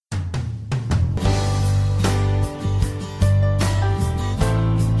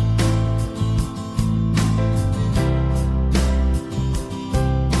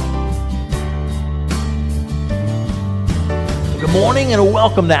morning and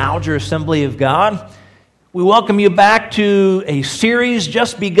welcome to Alger Assembly of God. We welcome you back to a series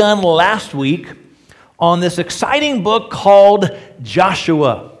just begun last week on this exciting book called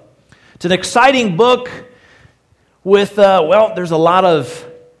Joshua. It's an exciting book with, there's a lot of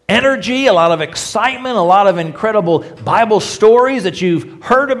energy, a lot of excitement, a lot of incredible Bible stories that you've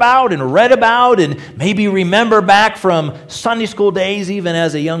heard about and read about and maybe remember back from Sunday school days even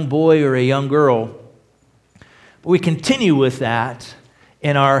as a young boy or a young girl. But we continue with that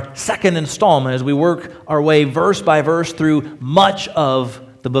in our second installment as we work our way verse by verse through much of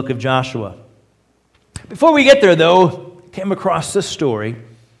the book of Joshua. Before we get there, though, I came across this story.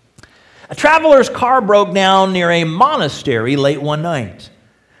 A traveler's car broke down near a monastery late one night.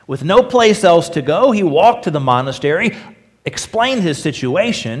 With no place else to go, he walked to the monastery, explained his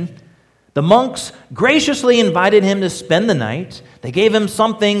situation. The monks graciously invited him to spend the night. They gave him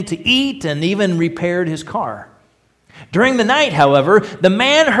something to eat and even repaired his car. During the night, however, the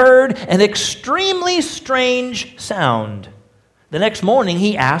man heard an extremely strange sound. The next morning,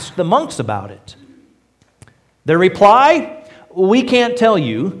 he asked the monks about it. Their reply, "We can't tell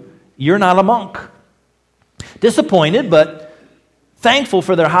you. You're not a monk." Disappointed, but thankful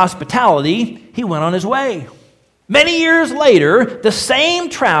for their hospitality, he went on his way. Many years later, the same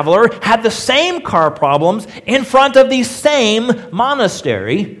traveler had the same car problems in front of the same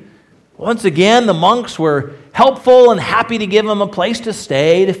monastery. Once again, the monks were helpful and happy to give him a place to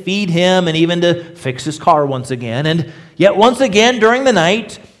stay, to feed him, and even to fix his car once again. And yet once again during the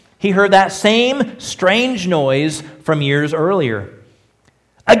night, he heard that same strange noise from years earlier.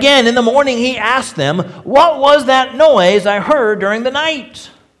 Again, in the morning, he asked them, "What was that noise I heard during the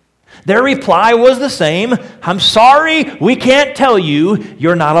night?" Their reply was the same, "I'm sorry, we can't tell you.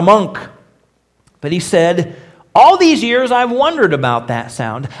 You're not a monk." But he said, "All these years I've wondered about that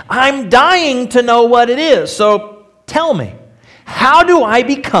sound. I'm dying to know what it is. So tell me, how do I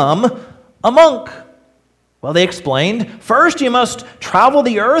become a monk?" Well, they explained, "First you must travel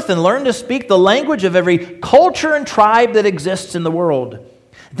the earth and learn to speak the language of every culture and tribe that exists in the world.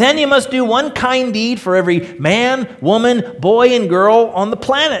 Then you must do one kind deed for every man, woman, boy, and girl on the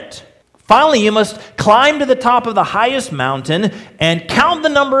planet. Finally, you must climb to the top of the highest mountain and count the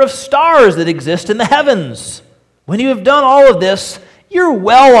number of stars that exist in the heavens. When you have done all of this, you're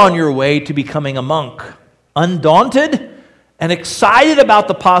well on your way to becoming a monk." Undaunted and excited about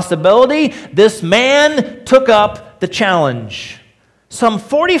the possibility, this man took up the challenge. Some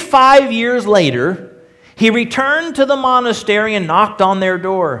 45 years later, he returned to the monastery and knocked on their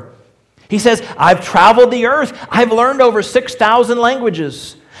door. He says, "I've traveled the earth. I've learned over 6,000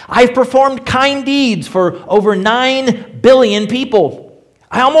 languages. I've performed kind deeds for over 9 billion people.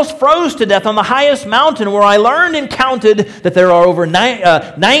 I almost froze to death on the highest mountain where I learned and counted that there are over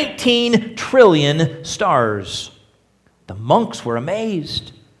 19 trillion stars." The monks were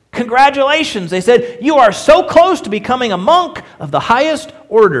amazed. "Congratulations," they said. "You are so close to becoming a monk of the highest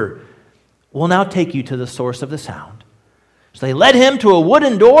order. We'll now take you to the source of the sound." So they led him to a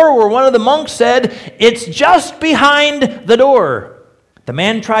wooden door where one of the monks said, "It's just behind the door." The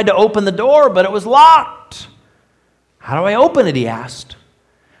man tried to open the door, but it was locked. "How do I open it?" he asked.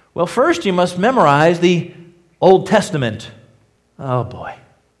 "Well, first you must memorize the Old Testament." Oh boy.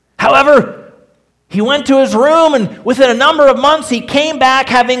 However, he went to his room, and within a number of months, he came back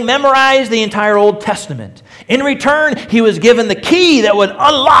having memorized the entire Old Testament. In return, he was given the key that would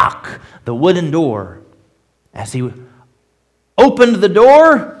unlock the wooden door. As he opened the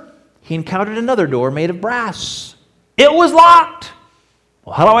door, he encountered another door made of brass. It was locked.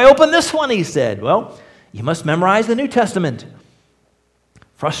 "Well, how do I open this one?" he said. "Well, you must memorize the New Testament."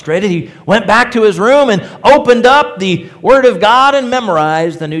 Frustrated, he went back to his room and opened up the Word of God and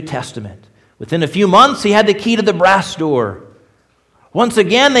memorized the New Testament. Within a few months, he had the key to the brass door. Once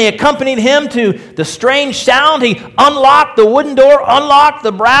again, they accompanied him to the strange sound. He unlocked the wooden door, unlocked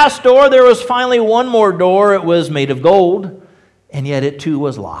the brass door. There was finally one more door. It was made of gold, and yet it too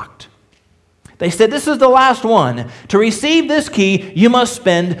was locked. They said, "This is the last one. To receive this key, you must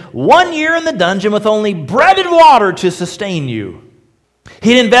spend 1 year in the dungeon with only bread and water to sustain you."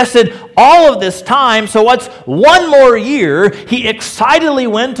 He'd invested all of this time, so what's one more year? He excitedly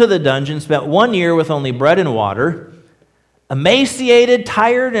went to the dungeon, spent 1 year with only bread and water. Emaciated,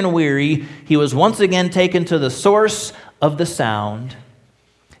 tired, and weary, he was once again taken to the source of the sound.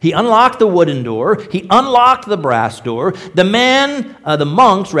 He unlocked the wooden door. He unlocked the brass door. The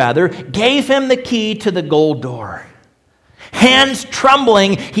monks gave him the key to the gold door. Hands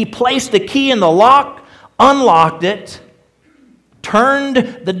trembling, he placed the key in the lock, unlocked it,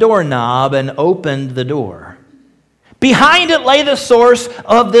 turned the doorknob, and opened the door. Behind it lay the source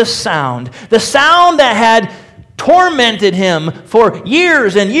of this sound, the sound that had tormented him for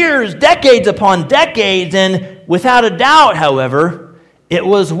years and years, decades upon decades, and without a doubt, however, it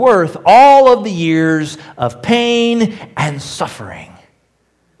was worth all of the years of pain and suffering.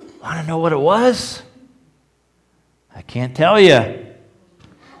 Want to know what it was? I can't tell you.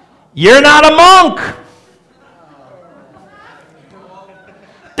 You're not a monk.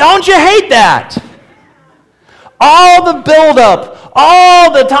 Don't you hate that? All the buildup,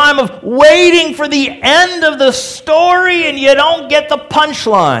 all the time of waiting for the end of the story, and you don't get the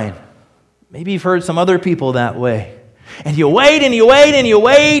punchline. Maybe you've heard some other people that way. And you wait and you wait and you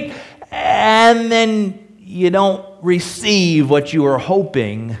wait, and then you don't receive what you were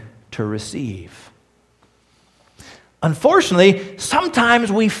hoping to receive. Unfortunately,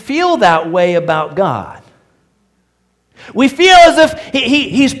 sometimes we feel that way about God. We feel as if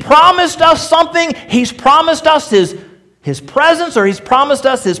He's promised us something, He's promised us His presence, or He's promised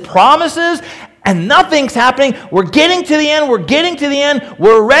us His promises, and nothing's happening. We're getting to the end,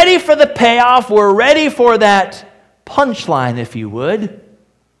 we're ready for the payoff, we're ready for that punchline, if you would,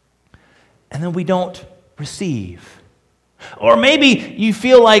 and then we don't receive. Or maybe you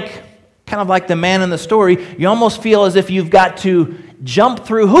feel like, kind of like the man in the story, you almost feel as if you've got to jump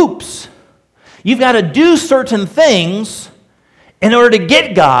through hoops. You've got to do certain things in order to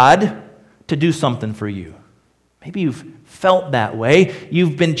get God to do something for you. Maybe you've felt that way.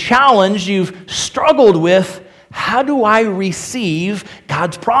 You've been challenged. You've struggled with, how do I receive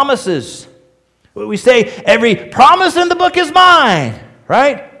God's promises? We say, every promise in the book is mine,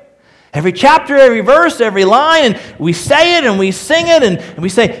 right? Every chapter, every verse, every line, and we say it and we sing it and we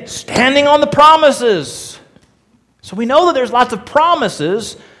say, standing on the promises. So we know that there's lots of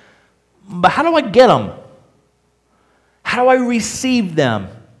promises, but how do I get them? How do I receive them?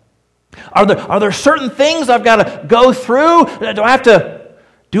 Are there certain things I've got to go through? Do I have to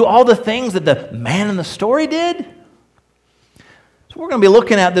do all the things that the man in the story did? So what we're going to be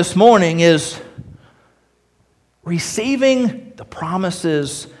looking at this morning is receiving the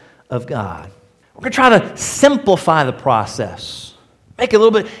promises of God. We're going to try to simplify the process, make it a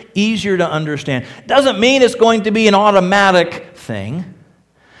little bit easier to understand. Doesn't mean it's going to be an automatic thing.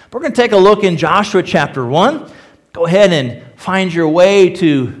 We're going to take a look in Joshua chapter 1. Go ahead and find your way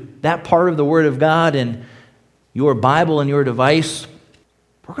to that part of the Word of God in your Bible and your device.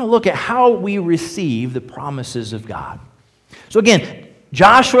 We're going to look at how we receive the promises of God. So again,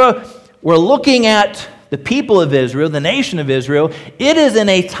 Joshua, we're looking at the people of Israel, the nation of Israel. It is in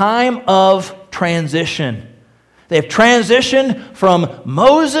a time of transition. They've transitioned from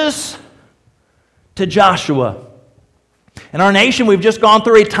Moses to Joshua. In our nation, we've just gone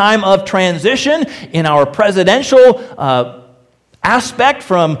through a time of transition in our presidential aspect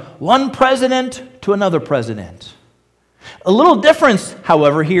from one president to another president. A little difference,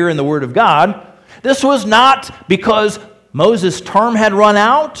 however, here in the Word of God. This was not because Moses' term had run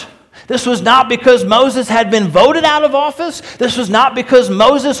out. This was not because Moses had been voted out of office. This was not because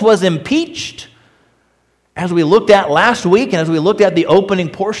Moses was impeached. As we looked at last week and as we looked at the opening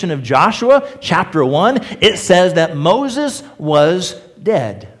portion of Joshua, chapter 1, it says that Moses was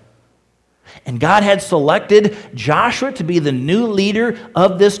dead. And God had selected Joshua to be the new leader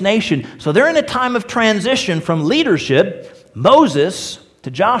of this nation. So they're in a time of transition from leadership, Moses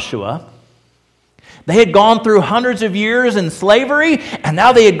to Joshua. They had gone through hundreds of years in slavery, and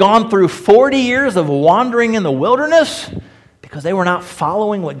now they had gone through 40 years of wandering in the wilderness because they were not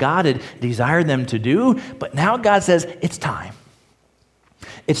following what God had desired them to do. But now God says, it's time.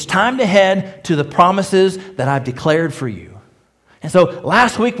 It's time to head to the promises that I've declared for you. And so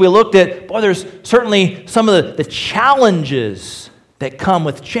last week we looked at, there's certainly some of the challenges that come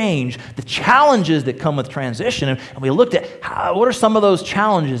with change, the challenges that come with transition. And we looked at what are some of those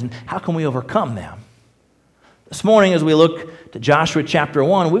challenges and how can we overcome them. This morning as we look to Joshua chapter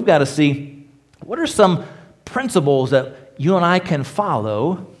 1, we've got to see what are some principles that you and I can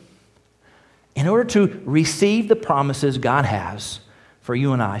follow in order to receive the promises God has for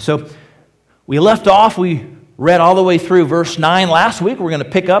you and I. So we left off, we read all the way through verse 9 last week. We're going to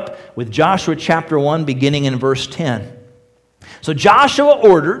pick up with Joshua chapter 1 beginning in verse 10. So Joshua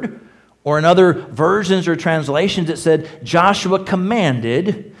ordered, or in other versions or translations it said, Joshua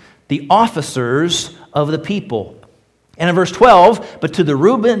commanded the officers of the people. And in verse 12, but to the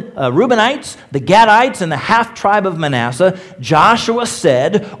Reubenites, the Gadites, and the half-tribe of Manasseh, Joshua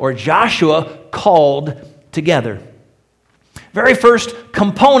said, or Joshua called together. Very first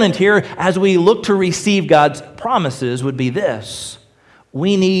component here as we look to receive God's promises would be this.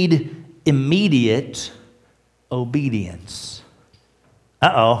 We need immediate obedience.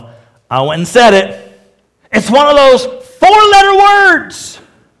 I went and said it. It's one of those 4-letter words.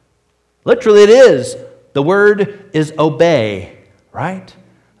 Literally it is The word is obey, right?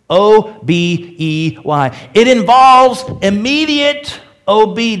 O-B-E-Y. It involves immediate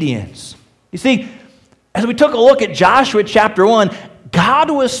obedience. You see, as we took a look at Joshua chapter 1,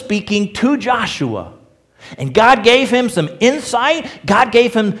 God was speaking to Joshua. And God gave him some insight. God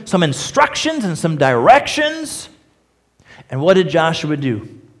gave him some instructions and some directions. And what did Joshua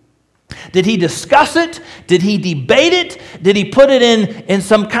do? Did he discuss it? Did he debate it? Did he put it in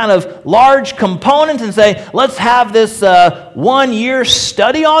some kind of large component and say, let's have this 1 year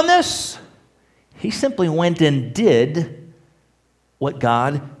study on this? He simply went and did what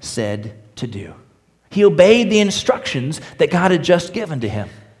God said to do. He obeyed the instructions that God had just given to him.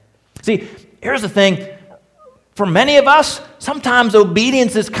 See, here's the thing. For many of us, sometimes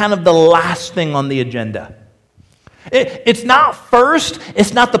obedience is kind of the last thing on the agenda. It's not first.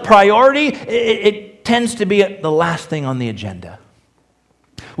 It's not the priority. It tends to be the last thing on the agenda.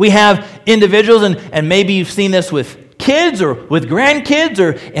 We have individuals, and maybe you've seen this with kids or with grandkids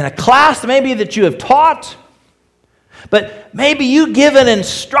or in a class maybe that you have taught. But maybe you give an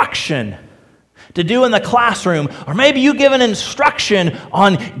instruction to do in the classroom, or maybe you give an instruction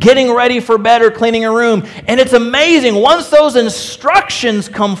on getting ready for bed or cleaning a room. And it's amazing, once those instructions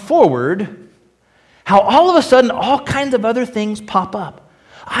come forward, how all of a sudden all kinds of other things pop up.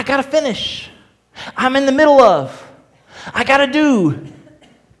 I got to finish. I'm in the middle of. I got to do.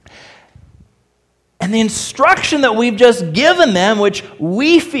 And the instruction that we've just given them, which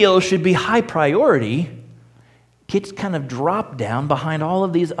we feel should be high priority, gets kind of dropped down behind all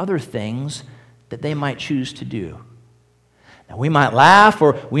of these other things that they might choose to do. Now, we might laugh,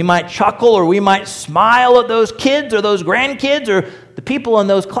 or we might chuckle, or we might smile at those kids or those grandkids or the people in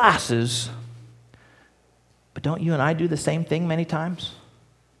those classes. But don't you and I do the same thing many times?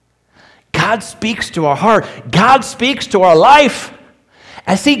 God speaks to our heart. God speaks to our life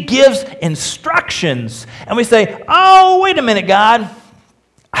as He gives instructions. And we say, oh, wait a minute, God.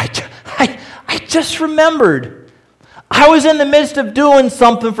 I just remembered. I was in the midst of doing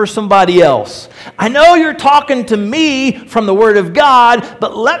something for somebody else. I know you're talking to me from the Word of God,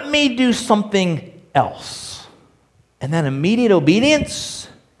 but let me do something else. And then immediate obedience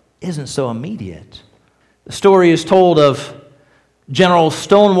isn't so immediate. The story is told of General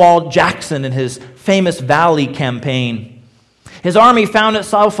Stonewall Jackson and his famous Valley campaign. His army found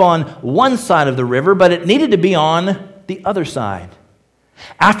itself on one side of the river, but it needed to be on the other side.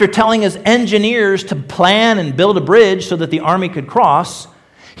 After telling his engineers to plan and build a bridge so that the army could cross,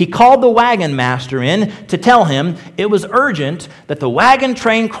 he called the wagon master in to tell him it was urgent that the wagon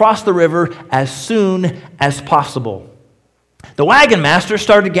train cross the river as soon as possible. The wagon master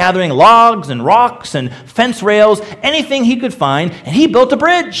started gathering logs and rocks and fence rails, anything he could find, and he built a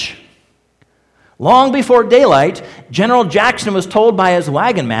bridge. Long before daylight, General Jackson was told by his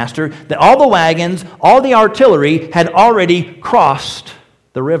wagon master that all the wagons, all the artillery had already crossed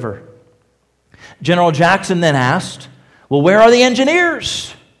the river. General Jackson then asked, well, where are the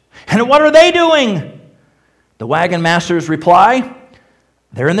engineers? And what are they doing? The wagon master's reply,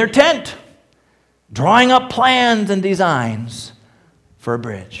 they're in their tent, drawing up plans and designs for a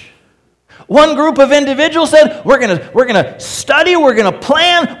bridge. One group of individuals said, we're going to study, we're going to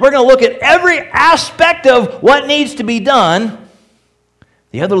plan, we're going to look at every aspect of what needs to be done.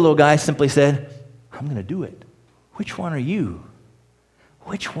 The other little guy simply said, I'm going to do it. Which one are you?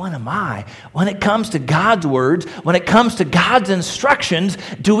 Which one am I? When it comes to God's words, when it comes to God's instructions,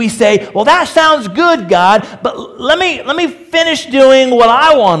 do we say, well, that sounds good, God, but let me finish doing what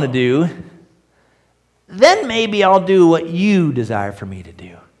I want to do. Then maybe I'll do what you desire for me to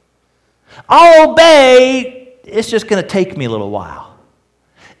do. I'll obey, it's just going to take me a little while.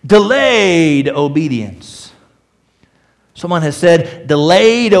 Delayed obedience. Someone has said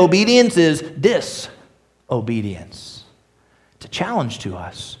delayed obedience is disobedience. It's a challenge to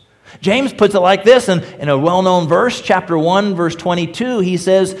us. James puts it like this in a well-known verse, chapter 1, verse 22. He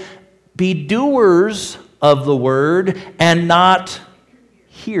says, be doers of the word and not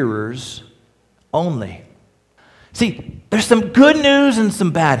hearers only. See, there's some good news and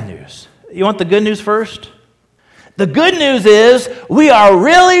some bad news. You want the good news first? The good news is we are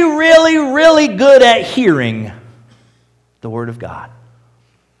really, really, really good at hearing the Word of God.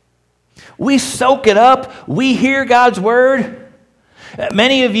 We soak it up. We hear God's Word.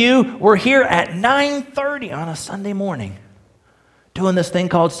 Many of you were here at 9:30 on a Sunday morning doing this thing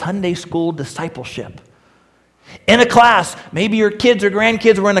called Sunday School Discipleship. In a class, maybe your kids or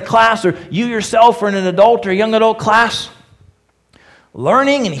grandkids were in a class, or you yourself were in an adult or young adult class,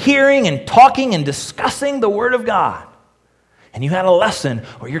 learning and hearing and talking and discussing the Word of God. And you had a lesson,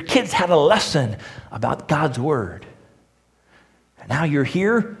 or your kids had a lesson about God's Word. And now you're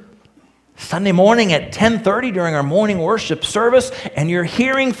here Sunday morning at 10:30 during our morning worship service, and you're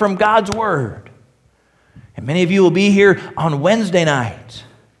hearing from God's Word. And many of you will be here on Wednesday night.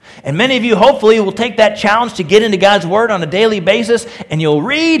 And many of you hopefully will take that challenge to get into God's Word on a daily basis, and you'll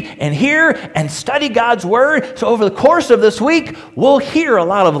read and hear and study God's Word. So over the course of this week, we'll hear a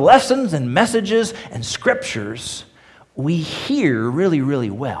lot of lessons and messages and scriptures we hear really, really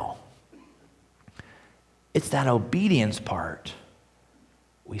well. It's that obedience part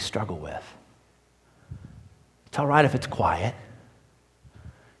we struggle with. It's all right if it's quiet.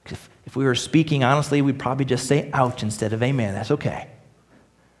 If we were speaking honestly, we'd probably just say ouch instead of amen. That's okay.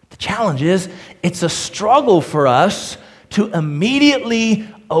 The challenge is, it's a struggle for us to immediately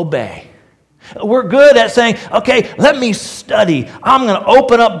obey. We're good at saying, okay, let me study. I'm going to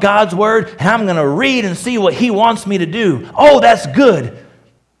open up God's Word and I'm going to read and see what He wants me to do. Oh, that's good.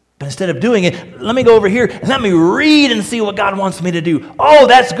 But instead of doing it, let me go over here and let me read and see what God wants me to do. Oh,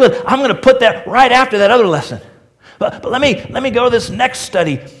 that's good. I'm going to put that right after that other lesson. But let me go to this next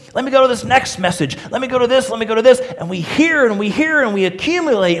study. Let me go to this next message. Let me go to this. Let me go to this. And we hear and we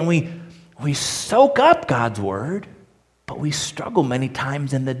accumulate and we soak up God's Word, but we struggle many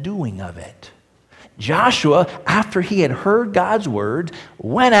times in the doing of it. Joshua, after he had heard God's Word,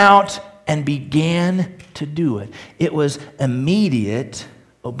 went out and began to do it. It was immediate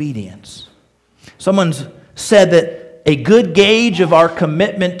obedience. Someone's said that a good gauge of our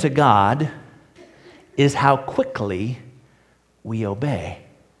commitment to God is how quickly we obey.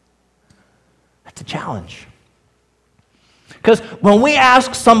 That's a challenge. Because when we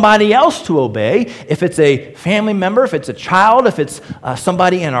ask somebody else to obey, if it's a family member, if it's a child, if it's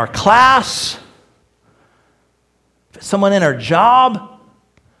somebody in our class, if it's someone in our job,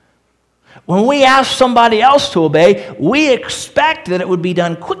 when we ask somebody else to obey, we expect that it would be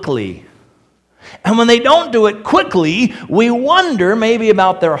done quickly. And when they don't do it quickly, we wonder maybe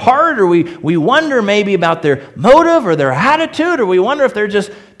about their heart, or we wonder maybe about their motive or their attitude, or we wonder if they're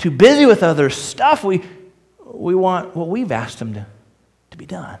just too busy with other stuff. We want what we've asked them to be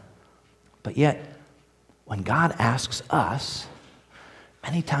done. But yet, when God asks us,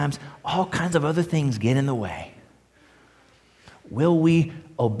 many times all kinds of other things get in the way. Will we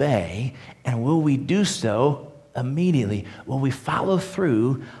obey, and will we do so immediately? Will we follow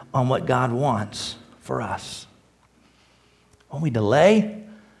through on what God wants for us? When we delay,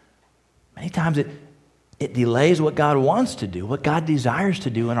 many times it delays what God wants to do, what God desires to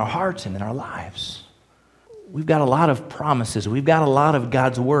do in our hearts and in our lives. We've got a lot of promises. We've got a lot of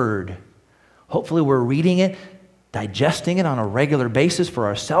God's Word. Hopefully we're reading it, digesting it on a regular basis for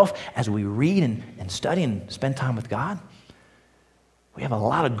ourselves as we read and study and spend time with God. We have a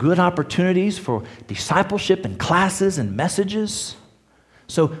lot of good opportunities for discipleship and classes and messages.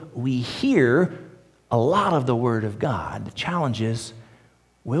 So we hear a lot of the Word of God. The challenge is,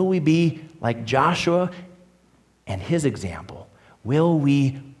 will we be like Joshua and his example? Will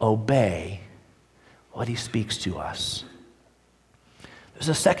we obey what he speaks to us? There's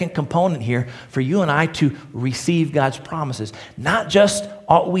a second component here for you and I to receive God's promises. Not just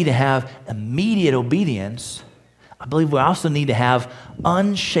ought we to have immediate obedience, I believe we also need to have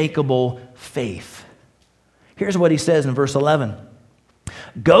unshakable faith. Here's what he says in verse 11.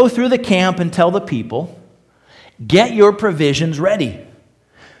 Go through the camp and tell the people, get your provisions ready.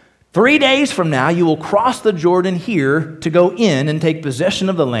 3 days from now, you will cross the Jordan here to go in and take possession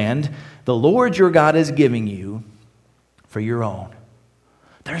of the land the Lord your God is giving you for your own.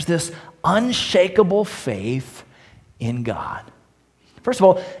 There's this unshakable faith in God. First of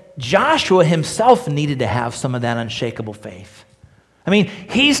all, Joshua himself needed to have some of that unshakable faith. I mean,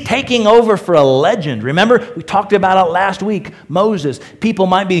 he's taking over for a legend. Remember, we talked about it last week, Moses. People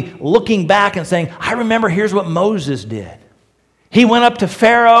might be looking back and saying, I remember, here's what Moses did. He went up to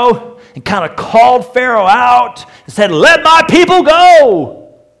Pharaoh and kind of called Pharaoh out and said, let my people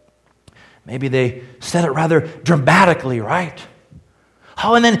go. Maybe they said it rather dramatically, right?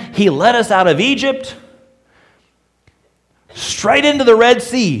 Oh, and then he led us out of Egypt straight into the Red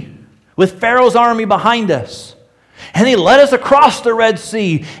Sea with Pharaoh's army behind us. And he led us across the Red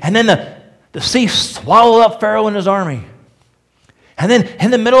Sea. And then the sea swallowed up Pharaoh and his army. And then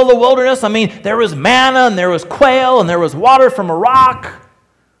in the middle of the wilderness, I mean, there was manna and there was quail and there was water from a rock.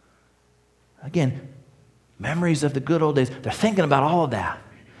 Again, memories of the good old days. They're thinking about all of that.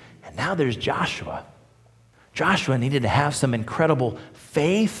 And now there's Joshua. Joshua needed to have some incredible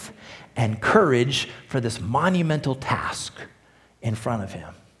faith and courage for this monumental task in front of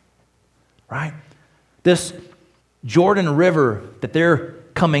him. Right? This Jordan River that they're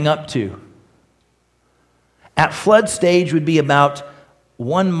coming up to, at flood stage would be about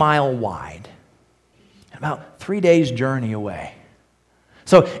 1 mile wide, about 3 days' journey away.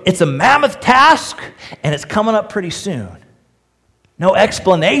 So it's a mammoth task, and it's coming up pretty soon. No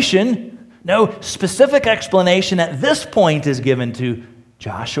explanation, no specific explanation at this point is given to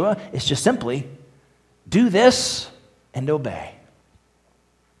Joshua. It's just simply, do this and obey.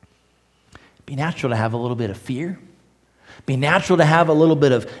 Be natural to have a little bit of fear. Be natural to have a little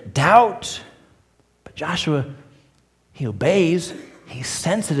bit of doubt. But Joshua, he obeys. He's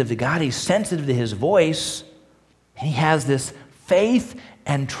sensitive to God. He's sensitive to his voice. And he has this faith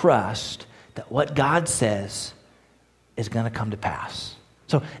and trust that what God says is going to come to pass.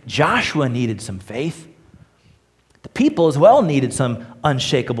 So Joshua needed some faith. The people as well needed some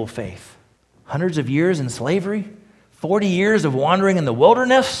unshakable faith. Hundreds of years in slavery, 40 years of wandering in the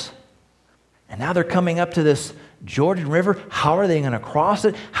wilderness, and now they're coming up to this Jordan River. How are they going to cross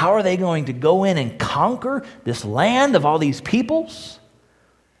it? How are they going to go in and conquer this land of all these peoples?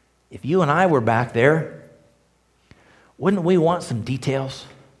 If you and I were back there, wouldn't we want some details?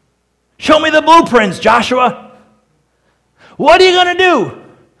 Show me the blueprints, Joshua. What are you going to do?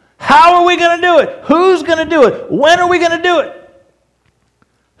 How are we going to do it? Who's going to do it? When are we going to do it?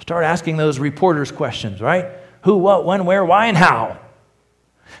 Start asking those reporters questions, right? Who, what, when, where, why, and how.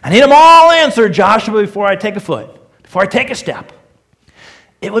 I need them all answered, Joshua, before I take a foot, before I take a step.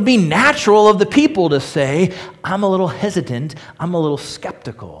 It would be natural of the people to say, I'm a little hesitant, I'm a little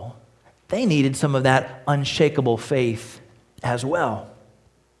skeptical. They needed some of that unshakable faith as well.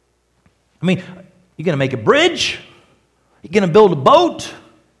 I mean, you're going to make a bridge? You're going to build a boat?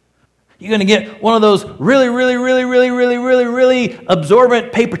 You're going to get one of those really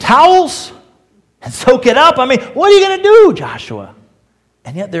absorbent paper towels and soak it up? I mean, what are you going to do, Joshua?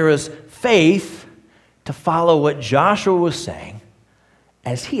 And yet there was faith to follow what Joshua was saying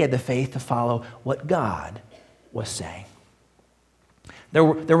as he had the faith to follow what God was saying. There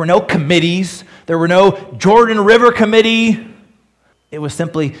were no committees. There were no Jordan River Committee. It was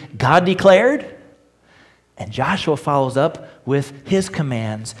simply God declared, and Joshua follows up with his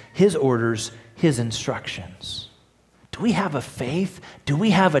commands, his orders, his instructions. Do we have a faith? Do we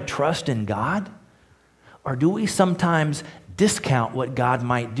have a trust in God? Or do we sometimes discount what God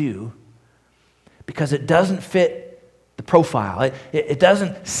might do because it doesn't fit the profile? It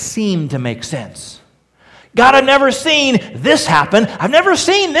doesn't seem to make sense. God, I've never seen this happen. I've never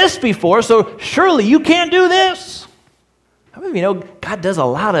seen this before, so surely you can't do this. How many of you know God does a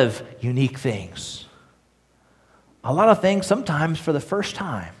lot of unique things? A lot of things sometimes for the first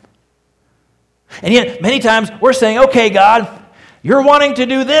time. And yet many times we're saying, okay, God, you're wanting to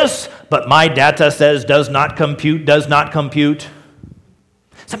do this, but my data says does not compute.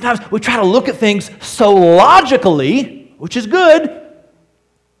 Sometimes we try to look at things so logically, which is good,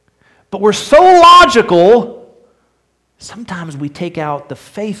 but we're so logical, sometimes we take out the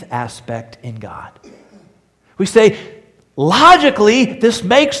faith aspect in God. We say, logically, this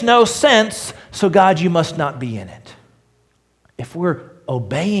makes no sense, so God, you must not be in it. If we're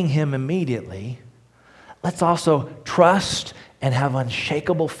obeying Him immediately, let's also trust and have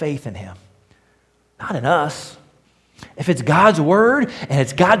unshakable faith in Him. Not in us. If it's God's word and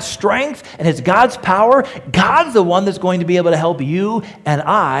it's God's strength and it's God's power, God's the one that's going to be able to help you and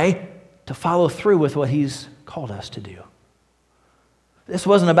I to follow through with what He's called us to do. This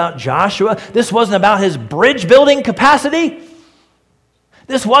wasn't about Joshua. This wasn't about his bridge building capacity.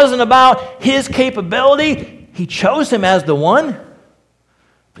 This wasn't about his capability. He chose him as the one.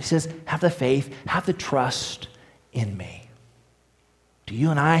 But he says, have the faith, have the trust in me. Do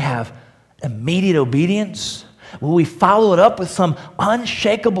you and I have immediate obedience? Will we follow it up with some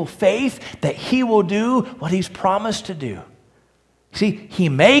unshakable faith that He will do what He's promised to do? See, He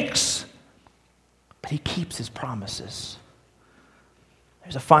makes, but He keeps His promises.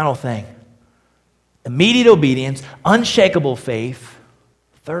 There's a final thing. Immediate obedience, unshakable faith.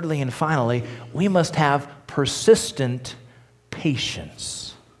 Thirdly and finally, we must have persistent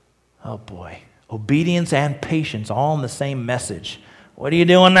patience. Oh boy. Obedience and patience all in the same message. What are you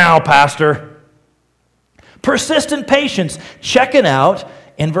doing now, Pastor? Persistent patience. Check it out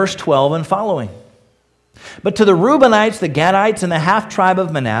in verse 12 and following. But to the Reubenites, the Gadites, and the half-tribe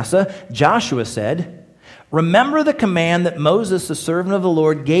of Manasseh, Joshua said, remember the command that Moses, the servant of the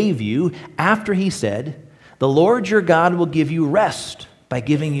Lord, gave you after he said, the Lord your God will give you rest by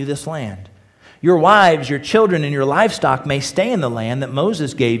giving you this land. Your wives, your children, and your livestock may stay in the land that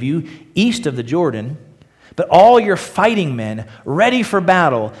Moses gave you east of the Jordan, but all your fighting men ready for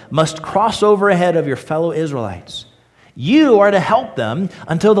battle must cross over ahead of your fellow Israelites. You are to help them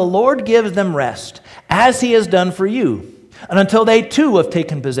until the Lord gives them rest, as He has done for you, and until they too have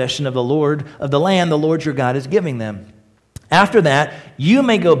taken possession of the land the Lord your God is giving them. After that, you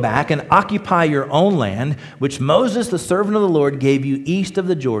may go back and occupy your own land, which Moses, the servant of the Lord, gave you east of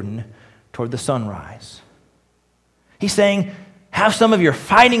the Jordan toward the sunrise. He's saying, have some of your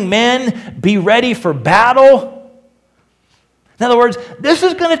fighting men be ready for battle. In other words, this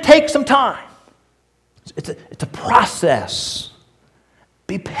is going to take some time. It's a process.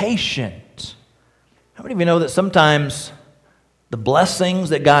 Be patient. How many of you know that sometimes the blessings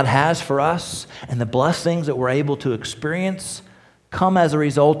that God has for us and the blessings that we're able to experience come as a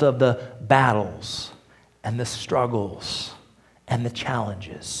result of the battles and the struggles and the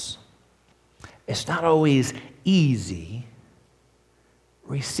challenges? It's not always easy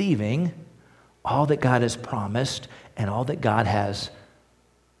receiving all that God has promised and all that God has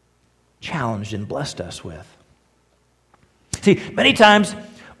challenged and blessed us with. See, many times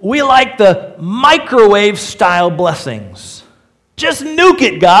we like the microwave style blessings. Just nuke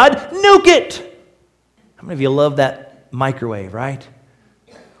it, God. Nuke it. How many of you love that microwave, right?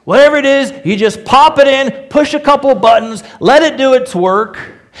 Whatever it is, you just pop it in, push a couple buttons, let it do its work,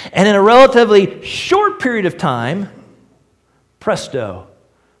 and in a relatively short period of time, presto,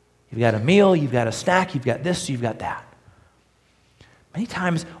 you've got a meal, you've got a snack, you've got this, you've got that. Many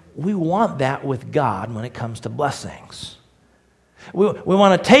times we want that with God when it comes to blessings. We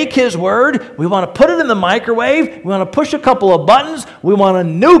want to take His word, we want to put it in the microwave, we want to push a couple of buttons, we want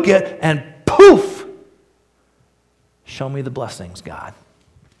to nuke it, and poof! Show me the blessings, God.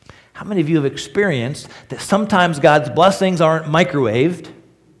 How many of you have experienced that sometimes God's blessings aren't microwaved,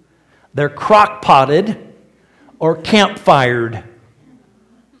 they're crock-potted or campfired?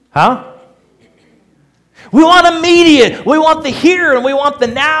 Huh? We want immediate, we want the here, and we want the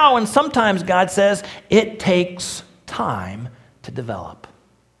now, and sometimes God says it takes time to develop.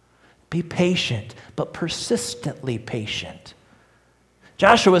 Be patient, but persistently patient.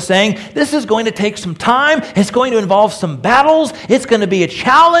 Joshua is saying, this is going to take some time. It's going to involve some battles. It's going to be a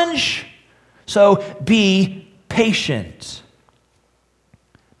challenge. So be patient.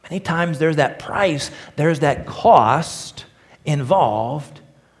 Many times there's that price, there's that cost involved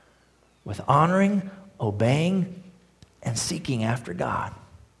with honoring, obeying, and seeking after God.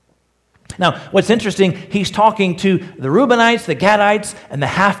 Now, what's interesting, he's talking to the Reubenites, the Gadites, and the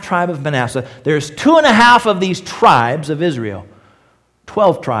half-tribe of Manasseh. There's 2.5 of these tribes of Israel,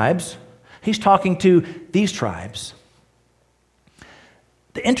 12 tribes. He's talking to these tribes.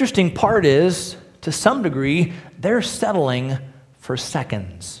 The interesting part is, to some degree, they're settling for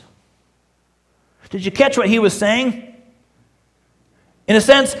seconds. Did you catch what he was saying? In a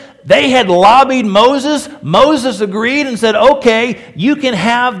sense, they had lobbied Moses. Moses agreed and said, okay, you can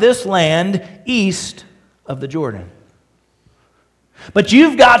have this land east of the Jordan. But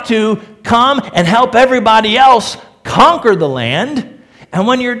you've got to come and help everybody else conquer the land. And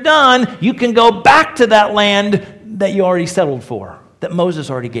when you're done, you can go back to that land that you already settled for, that Moses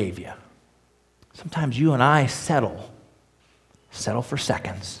already gave you. Sometimes you and I settle for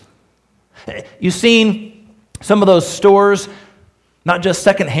seconds. You've seen some of those stores, not just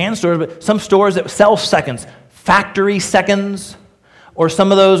second-hand stores, but some stores that sell seconds, factory seconds, or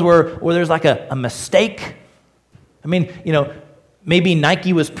some of those where there's like a mistake. I mean, maybe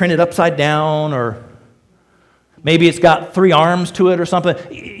Nike was printed upside down, or maybe it's got 3 arms to it or something.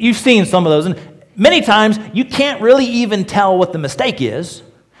 You've seen some of those, and many times you can't really even tell what the mistake is,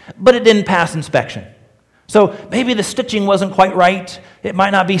 but it didn't pass inspection. So maybe the stitching wasn't quite right. It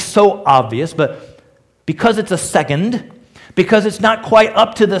might not be so obvious, but because it's a second, because it's not quite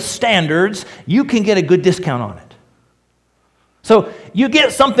up to the standards, you can get a good discount on it. So you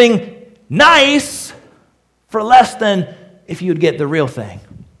get something nice for less than if you'd get the real thing.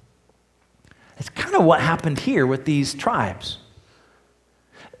 It's kind of what happened here with these tribes.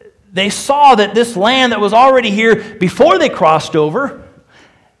 They saw that this land that was already here before they crossed over,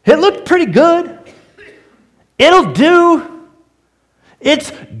 it looked pretty good. It'll do.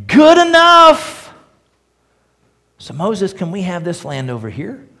 It's good enough. So Moses, can we have this land over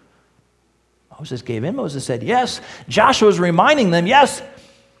here? Moses gave in. Moses said, yes. Joshua was reminding them, yes,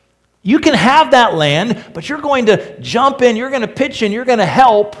 you can have that land, but you're going to jump in, you're going to pitch in, you're going to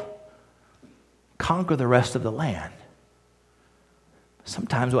help conquer the rest of the land.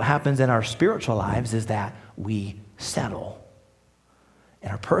 Sometimes what happens in our spiritual lives is that we settle. In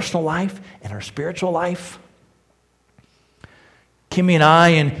our personal life, in our spiritual life. Kimmy and I,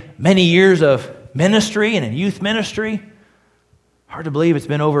 in many years of ministry and in youth ministry, hard to believe it's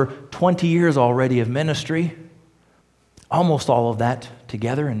been over 20 years already of ministry, almost all of that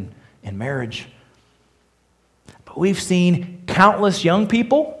together in marriage. But we've seen countless young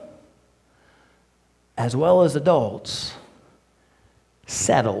people, as well as adults,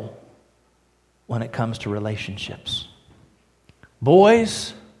 settle when it comes to relationships.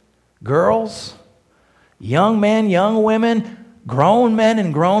 boys, girls, young men, young women, grown men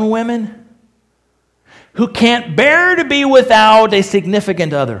and grown women who can't bear to be without a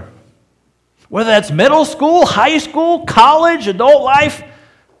significant other. Whether that's middle school, high school, college, adult life,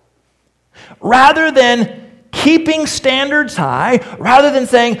 rather than keeping standards high, rather than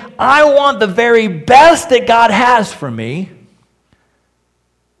saying, I want the very best that God has for me,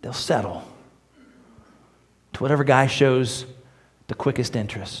 they'll settle to whatever guy shows the quickest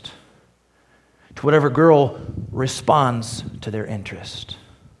interest, to whatever girl responds to their interest.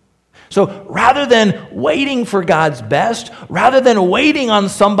 So rather than waiting for God's best, rather than waiting on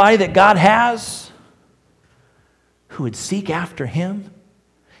somebody that God has, who would seek after Him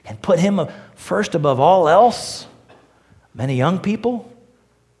and put Him first above all else, many young people,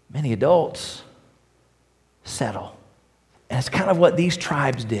 many adults settle. And it's kind of what these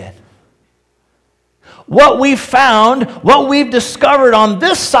tribes did. What we've found, what we've discovered on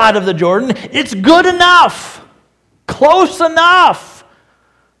this side of the Jordan, it's good enough, close enough.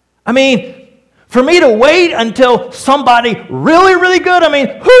 I mean, for me to wait until somebody really, really good,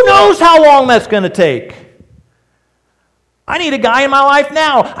 who knows how long that's going to take? I need a guy in my life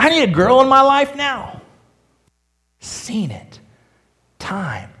now. I need a girl in my life now. Seen it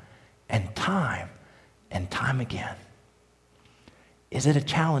time and time and time again. Is it a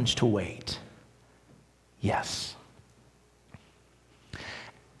challenge to wait? Yes.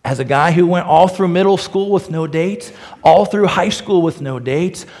 As a guy who went all through middle school with no dates, all through high school with no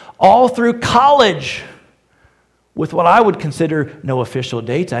dates, all through college with what I would consider no official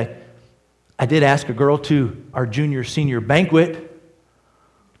dates, I did ask a girl to our junior-senior banquet,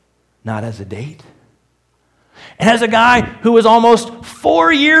 not as a date. And as a guy who was almost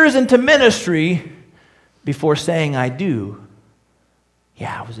 4 years into ministry before saying I do,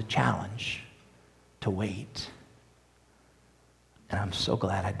 it was a challenge to wait. And I'm so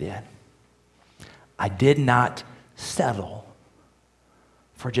glad I did. I did not settle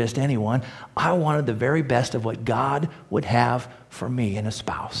for just anyone. I wanted the very best of what God would have for me in a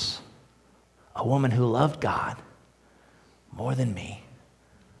spouse. A woman who loved God more than me.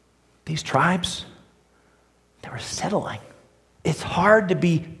 These tribes, they were settling. It's hard to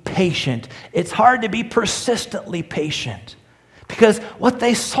be patient. It's hard to be persistently patient because what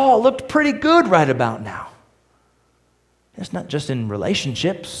they saw looked pretty good right about now. It's not just in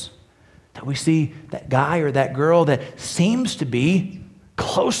relationships that we see that guy or that girl that seems to be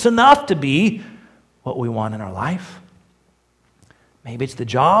close enough to be what we want in our life. Maybe it's the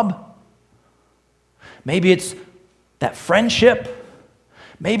job. Maybe it's that friendship.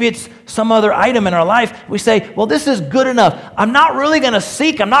 Maybe it's some other item in our life. We say, well, this is good enough. I'm not really going to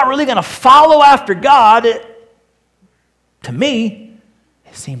seek. I'm not really going to follow after God. To me,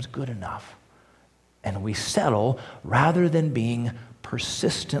 it seems good enough. And we settle rather than being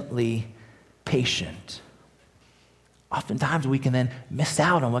persistently patient. Oftentimes we can then miss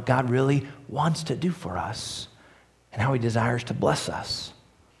out on what God really wants to do for us and how He desires to bless us.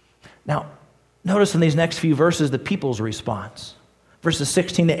 Now, notice in these next few verses the people's response. Verses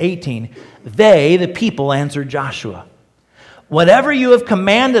 16 to 18, they, the people, answered Joshua, "Whatever you have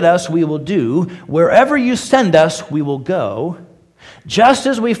commanded us, we will do. Wherever you send us, we will go. Just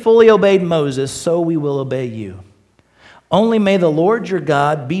as we fully obeyed Moses, so we will obey you. Only may the Lord your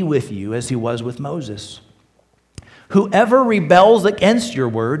God be with you as He was with Moses. Whoever rebels against your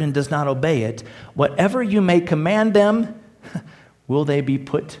word and does not obey it, whatever you may command them, will they be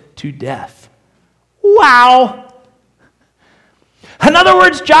put to death." Wow! In other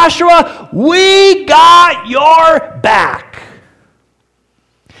words, Joshua, we got your back.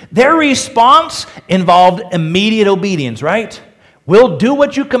 Their response involved immediate obedience, right? We'll do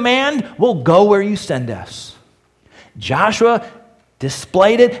what you command. We'll go where you send us. Joshua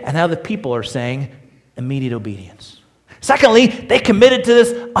displayed it, and now the people are saying immediate obedience. Secondly, they committed to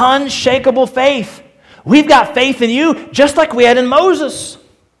this unshakable faith. We've got faith in you just like we had in Moses.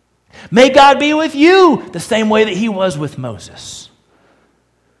 May God be with you the same way that He was with Moses.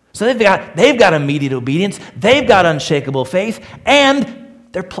 So they've got immediate obedience, they've got unshakable faith, and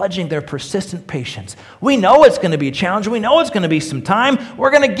they're pledging their persistent patience. We know it's going to be a challenge. We know it's going to be some time.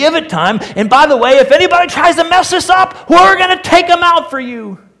 We're going to give it time. And by the way, if anybody tries to mess us up, we're going to take them out for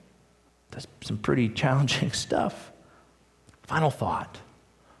you. That's some pretty challenging stuff. Final thought.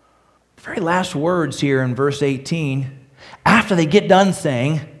 The very last words here in verse 18, after they get done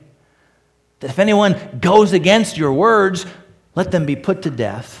saying that if anyone goes against your words, let them be put to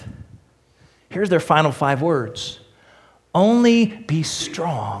death. Here's their final 5 words. Only be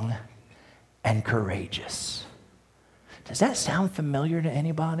strong and courageous. Does that sound familiar to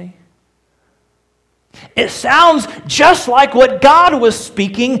anybody? It sounds just like what God was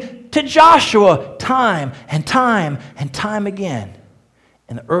speaking to Joshua time and time and time again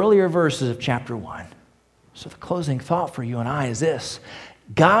in the earlier verses of chapter 1. So the closing thought for you and I is this: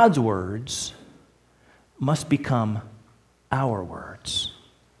 God's words must become our words.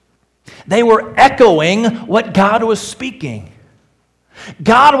 They were echoing what God was speaking.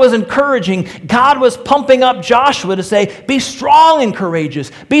 God was encouraging, God was pumping up Joshua to say, be strong and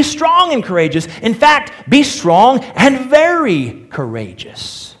courageous, be strong and courageous. In fact, be strong and very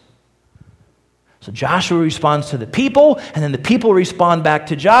courageous. So Joshua responds to the people, and then the people respond back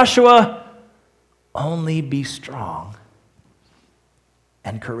to Joshua, only be strong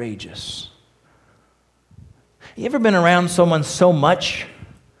and courageous. You ever been around someone so much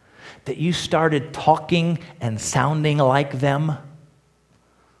that you started talking and sounding like them?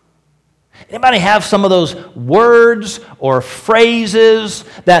 Anybody have some of those words or phrases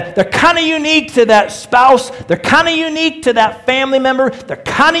that they're kind of unique to that spouse, they're kind of unique to that family member, they're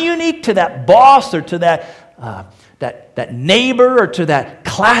kind of unique to that boss or to that neighbor or to that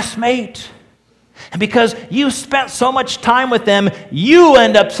classmate? And because you spent so much time with them, you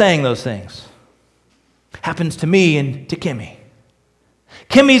end up saying those things. Happens to me and to Kimmy.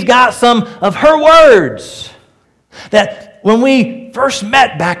 Kimmy's got some of her words that when we first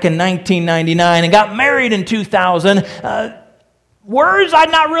met back in 1999 and got married in 2000, words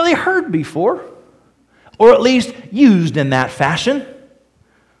I'd not really heard before, or at least used in that fashion.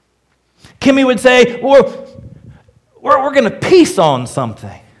 Kimmy would say, well, we're going to piece on something.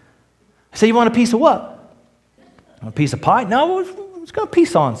 I say, you want a piece of what? A piece of pie? No, we're just going to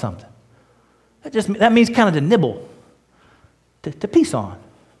piece on something. That means kind of to nibble, to piece on.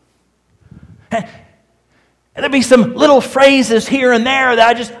 And there'd be some little phrases here and there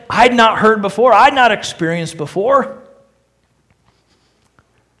that I'd not heard before, I'd not experienced before.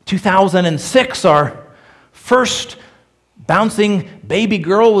 2006, our first bouncing baby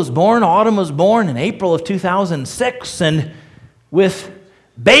girl was born. Autumn was born in April of 2006. And with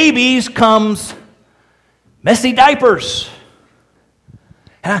babies comes messy diapers.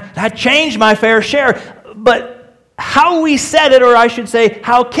 And I changed my fair share. But how we said it, or I should say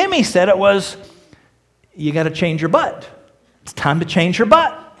how Kimmy said it, was, you got to change your butt. It's time to change your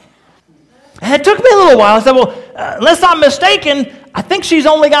butt. And it took me a little while. I said, well, unless I'm mistaken, I think she's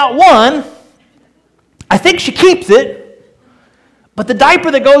only got one. I think she keeps it. But the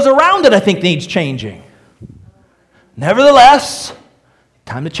diaper that goes around it, I think, needs changing. Nevertheless,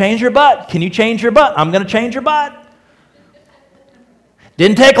 time to change your butt. Can you change your butt? I'm going to change your butt.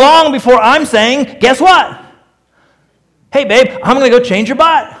 Didn't take long before I'm saying, guess what? Hey, babe, I'm going to go change your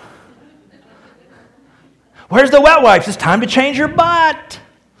butt. Where's the wet wipes? It's time to change your butt.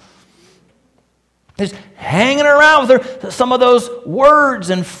 Just hanging around with her, some of those words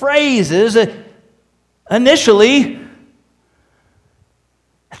and phrases. Initially,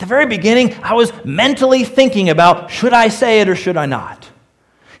 at the very beginning, I was mentally thinking about, should I say it or should I not?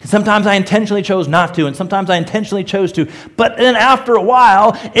 And sometimes I intentionally chose not to, and sometimes I intentionally chose to. But then after a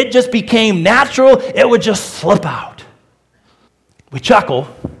while, it just became natural. It would just slip out. We chuckle.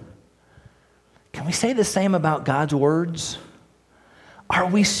 Can we say the same about God's words? Are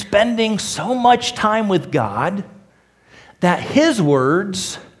we spending so much time with God that His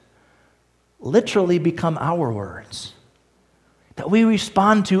words literally become our words? That we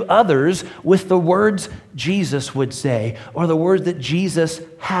respond to others with the words Jesus would say, or the words that Jesus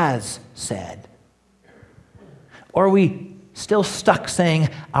has said? Or are we still stuck saying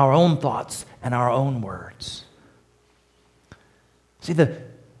our own thoughts and our own words? See, the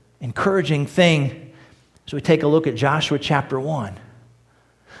encouraging thing as we take a look at Joshua chapter 1,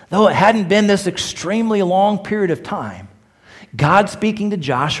 though it hadn't been this extremely long period of time, God speaking to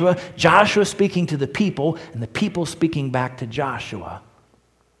Joshua, Joshua speaking to the people, and the people speaking back to Joshua,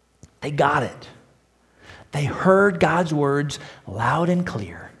 they got it. They heard God's words loud and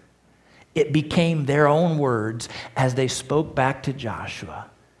clear. It became their own words as they spoke back to Joshua.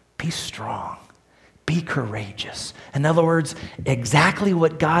 Be strong. Be courageous. In other words, exactly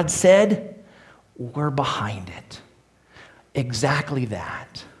what God said, we're behind it. Exactly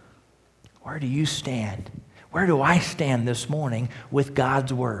that. Where do you stand? Where do I stand this morning with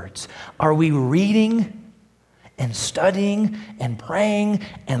God's words? Are we reading and studying and praying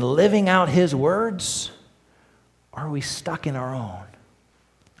and living out His words? Or are we stuck in our own?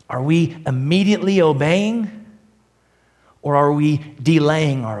 Are we immediately obeying? Or are we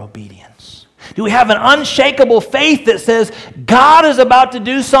delaying our obedience? Do we have an unshakable faith that says God is about to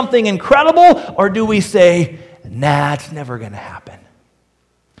do something incredible? Or do we say, nah, it's never going to happen?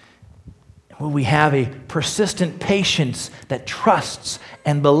 Will we have a persistent patience that trusts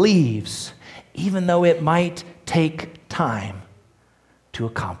and believes even though it might take time to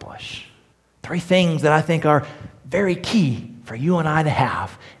accomplish. 3 things that I think are very key for you and I to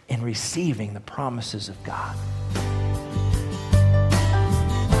have in receiving the promises of God.